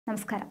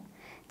നമസ്കാരം.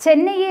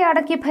 ചെന്നൈയെ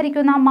അടക്കി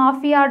ഭരിക്കുന്ന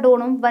മാഫിയ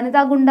ഡോണും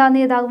വനിതാ ഗുണ്ടാ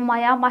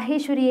നേതാവുമായ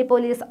മഹേശ്വരിയെ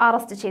പോലീസ്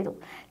അറസ്റ്റ് ചെയ്തു.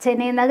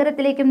 ചെന്നൈ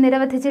നഗരത്തിലേക്കും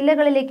നിരവധി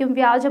ജില്ലകളിലേക്കും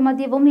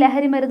വ്യാജമദ്യവും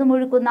ലഹരിമരുന്നും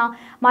ഒഴുക്കുന്ന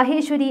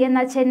മഹേശ്വരി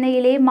എന്ന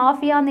ചെന്നൈയിലെ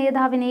മാഫിയ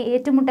നേതാവിനെ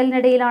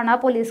ഏറ്റുമുട്ടലിനിടയിലാണ്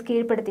പോലീസ്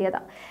കീഴ്പ്പെടുത്തിയത്.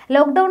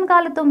 ലോക്ക്ഡൌൺ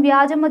കാലത്തും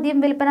വ്യാജമദ്യം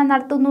വിൽപ്പന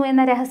നടത്തുന്നു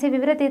എന്ന രഹസ്യ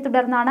വിവരത്തെ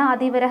തുടർന്നാണ്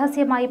അതീവ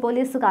രഹസ്യമായി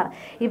പോലീസുകാർ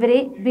ഇവരെ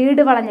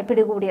വീട് വളഞ്ഞ്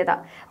പിടികൂടിയത്.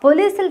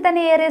 പോലീസിൽ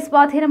തന്നെ ഏറെ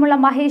സ്വാധീനമുള്ള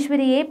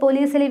മഹേശ്വരിയെ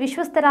പോലീസിലെ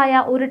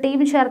വിശ്വസ്തരായ ഒരു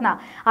ടീം ചേർന്ന്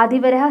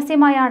അതീവ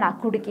രഹസ്യമായാണ്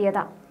കുടുക്കിയത്.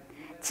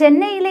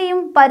 ചെന്നൈയിലെയും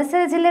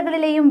പരിസര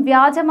ജില്ലകളിലെയും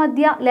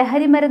വ്യാജമദ്യ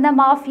ലഹരിമരുന്ന്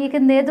മാഫിയയ്ക്ക്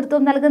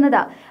നേതൃത്വം നൽകുന്നത്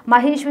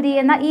മഹേശ്വരി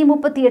എന്ന ഈ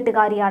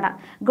 38-കാരിയാണ്.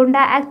 ഗുണ്ട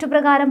ആക്ട്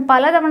പ്രകാരം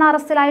പലതവണ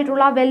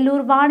അറസ്റ്റിലായിട്ടുള്ള വെല്ലൂർ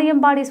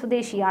വാണിയമ്പാടി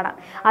സ്വദേശിയാണ്.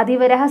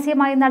 അതീവ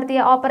രഹസ്യമായി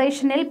നടത്തിയ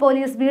ഓപ്പറേഷനിൽ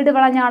പോലീസ് വീട്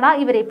വളഞ്ഞാണ്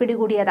ഇവരെ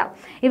പിടികൂടിയത്.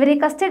 ഇവരെ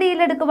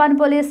കസ്റ്റഡിയിലെടുക്കുവാൻ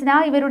പോലീസിന്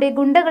ഇവരുടെ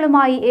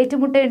ഗുണ്ടകളുമായി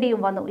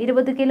ഏറ്റുമുട്ടേണ്ടിയും വന്നു.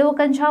 20 കിലോ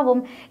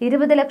കഞ്ചാവും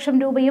 20 ലക്ഷം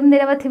രൂപയും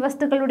നിരവധി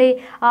വസ്തുക്കളുടെ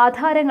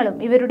ആധാരങ്ങളും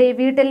ഇവരുടെ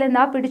വീട്ടിൽ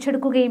നിന്ന്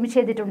പിടിച്ചെടുക്കുകയും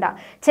ചെയ്തിട്ടുണ്ട്.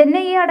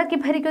 ചെന്നൈയെ അടക്കി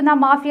ഭരിക്കുന്ന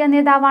മാഫിയ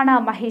നേതാവാണ്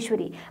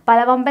മഹേശ്വരി. പല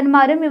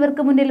വമ്പന്മാരും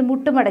ഇവർക്ക് മുന്നിൽ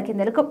മുട്ടുമടക്കി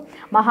നിൽക്കും.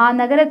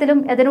 മഹാനഗരത്തിലും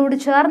അതിനോട്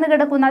ചേർന്ന്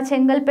കിടക്കുന്ന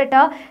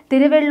ചെങ്കൽപ്പെട്ട്,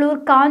 തിരുവള്ളൂർ,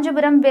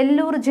 കാഞ്ചീപുരം,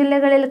 വെല്ലൂർ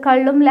ജില്ലകളിൽ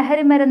കള്ളും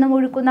ലഹരിമരുന്നും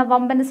ഒഴുക്കുന്ന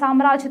വമ്പൻ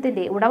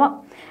സാമ്രാജ്യത്തിന്റെ ഉടമ.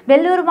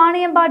 വെല്ലൂർ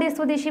വാണിയമ്പാടി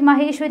സ്വദേശി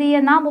മഹേശ്വരി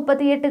എന്ന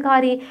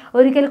 38-കാരി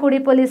ഒരിക്കൽ കൂടി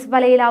പോലീസ്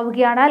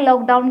വലയിലാവുകയാണ്.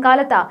 ലോക്ക്ഡൌൺ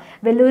കാലത്ത്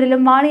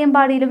വെല്ലൂരിലും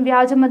വാണിയമ്പാടിയിലും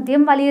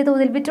വ്യാജമദ്യം വലിയ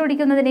തോതിൽ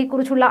വിറ്റൊഴിക്കുന്നതിനെ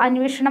കുറിച്ചുള്ള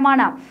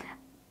അന്വേഷണമാണ്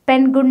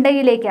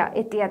പെൺഗുണ്ടയിലേക്ക്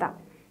എത്തിയത്.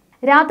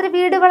 രാത്രി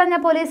വീട് വളഞ്ഞ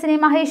പോലീസിനെ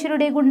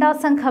മഹേശ്വരിയുടെ ഗുണ്ടാ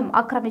സംഘം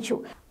ആക്രമിച്ചു.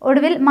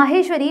 ഒടുവിൽ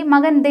മഹേശ്വരി,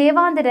 മകൻ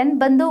ദേവാന്തരൻ,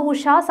 ബന്ധു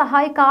ഉഷ,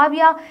 സഹായി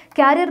കാവ്യ,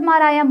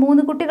 കാരിയർമാരായ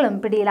 3 കുട്ടികളും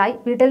പിടിയിലായി.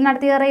 വീട്ടിൽ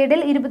നടത്തിയ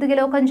റെയ്ഡിൽ 20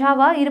 കിലോ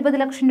കഞ്ചാവ്,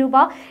 20 ലക്ഷം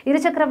രൂപ,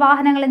 ഇരുചക്ര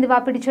വാഹനങ്ങൾ എന്നിവ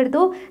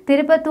പിടിച്ചെടുത്തു.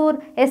 തിരുപ്പത്തൂർ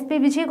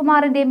SP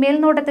വിജയകുമാറിന്റെ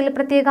മേൽനോട്ടത്തിൽ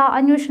പ്രത്യേക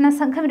അന്വേഷണ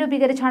സംഘം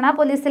രൂപീകരിച്ചാണ്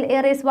പോലീസിൽ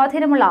ഏറെ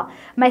സ്വാധീനമുള്ള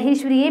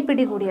മഹേശ്വരിയെ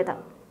പിടികൂടിയത്.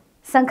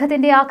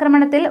 സംഘത്തിന്റെ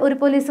ആക്രമണത്തിൽ ഒരു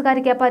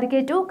പോലീസുകാരിക്ക്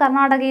പരിക്കേറ്റു.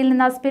 കർണാടകയിൽ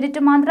നിന്ന്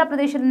സ്പിരിറ്റും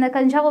ആന്ധ്രാപ്രദേശിൽ നിന്ന്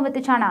കഞ്ചാവും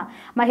എത്തിച്ചാണ്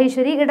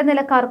മഹേശ്വരി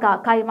ഇടനിലക്കാർക്ക്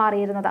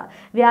കൈമാറിയിരുന്നത്.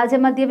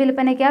 വ്യാജമദ്യ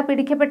വിൽപ്പനയ്ക്ക്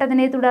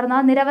പിടിക്കപ്പെട്ടതിനെ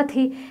തുടർന്ന്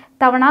നിരവധി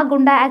തവണ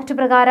ഗുണ്ട ആക്ട്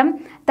പ്രകാരം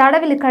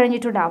തടവിൽ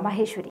കഴിഞ്ഞിട്ടുണ്ട്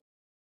മഹേശ്വരി.